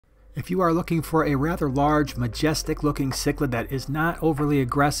If you are looking for a rather large, majestic looking cichlid that is not overly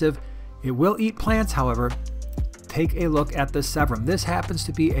aggressive, it will eat plants however, take a look at the Severum. This happens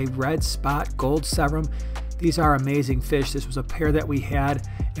to be a red spot gold Severum. These are amazing fish. This was a pair that we had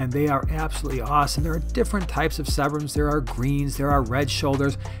and they are absolutely awesome. There are different types of Severums. There are greens, there are red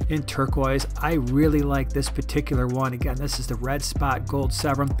shoulders, and turquoise. I really like this particular one. Again, this is the red spot gold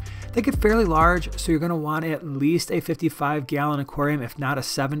Severum. They get fairly large, so you're going to want at least a 55-gallon aquarium, if not a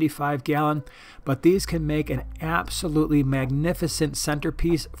 75-gallon. But these can make an absolutely magnificent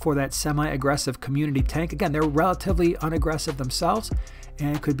centerpiece for that semi-aggressive community tank. Again, they're relatively unaggressive themselves,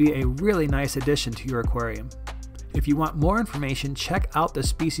 and it could be a really nice addition to your aquarium. If you want more information, check out the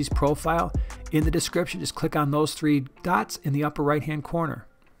species profile in the description. Just click on those 3 dots in the upper right-hand corner.